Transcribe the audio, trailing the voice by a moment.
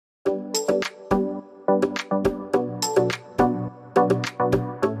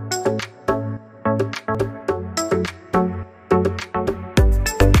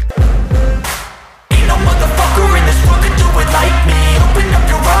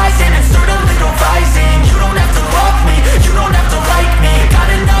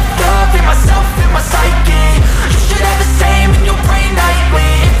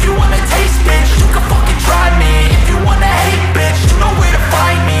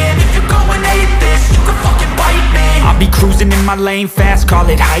Cruising in my lane fast, call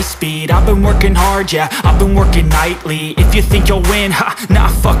it high speed. I've been working hard, yeah, I've been working nightly. If you think you'll win, ha, not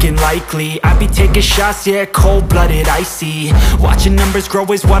fucking likely. I be taking shots, yeah, cold-blooded, icy. Watching numbers grow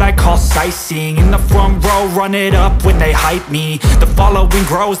is what I call sightseeing. In the front row, run it up when they hype me. The following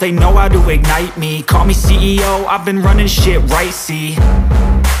grows, they know how to ignite me. Call me CEO, I've been running shit right, see.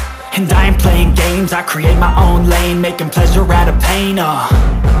 And I ain't playing games, I create my own lane, making pleasure out of pain,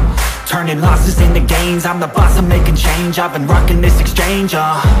 turning losses into gains. I'm the boss, I'm making change. I've been rocking this exchange,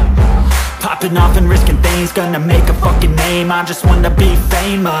 popping off and risking things. Gonna make a fucking name, I just wanna be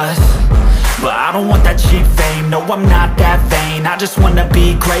famous. But I don't want that cheap fame, no, I'm not that vain. I just wanna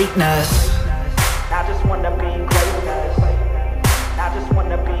be greatness. I just wanna be greatness. I just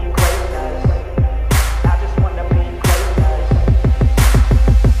wanna be greatness. I just wanna be greatness.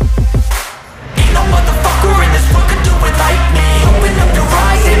 Ain't no motherfucker in this world could do it like me. Open up your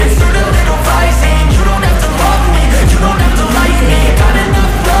eyes and insert a little rising. You don't have to love me, you don't have to like me. Got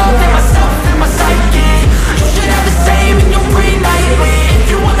enough love in myself, in my psyche. You should have the same in your brain nightly. If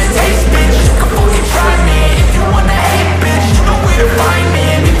you wanna taste, bitch, you can fucking try me. If you wanna hate, bitch, you know where to find me.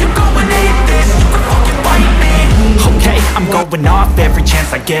 And if you're going hate this, you can fucking bite me. Okay, I'm going off every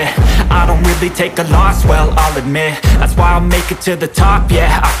chance I get. I don't really take a loss, well, I'll admit. That's why I'll make it to the top,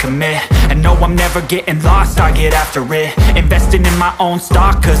 yeah, I commit. And no, I'm never getting lost, I get after it. Investing in my own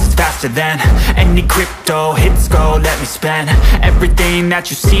stock, cause it's faster than any crypto hits go, let me spend. Everything that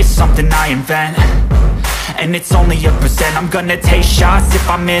you see is something I invent, and it's only a percent. I'm gonna take shots, if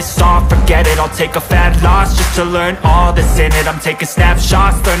I miss, oh, forget it. I'll take a fat loss just to learn all that's in it. I'm taking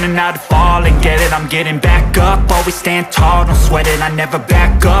snapshots, learning how to fall and get it. I'm getting back up, always stand tall, don't sweat it. I never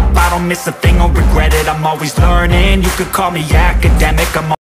back up, I don't miss a thing or regret it. I'm always learning, you could call me academic. I'm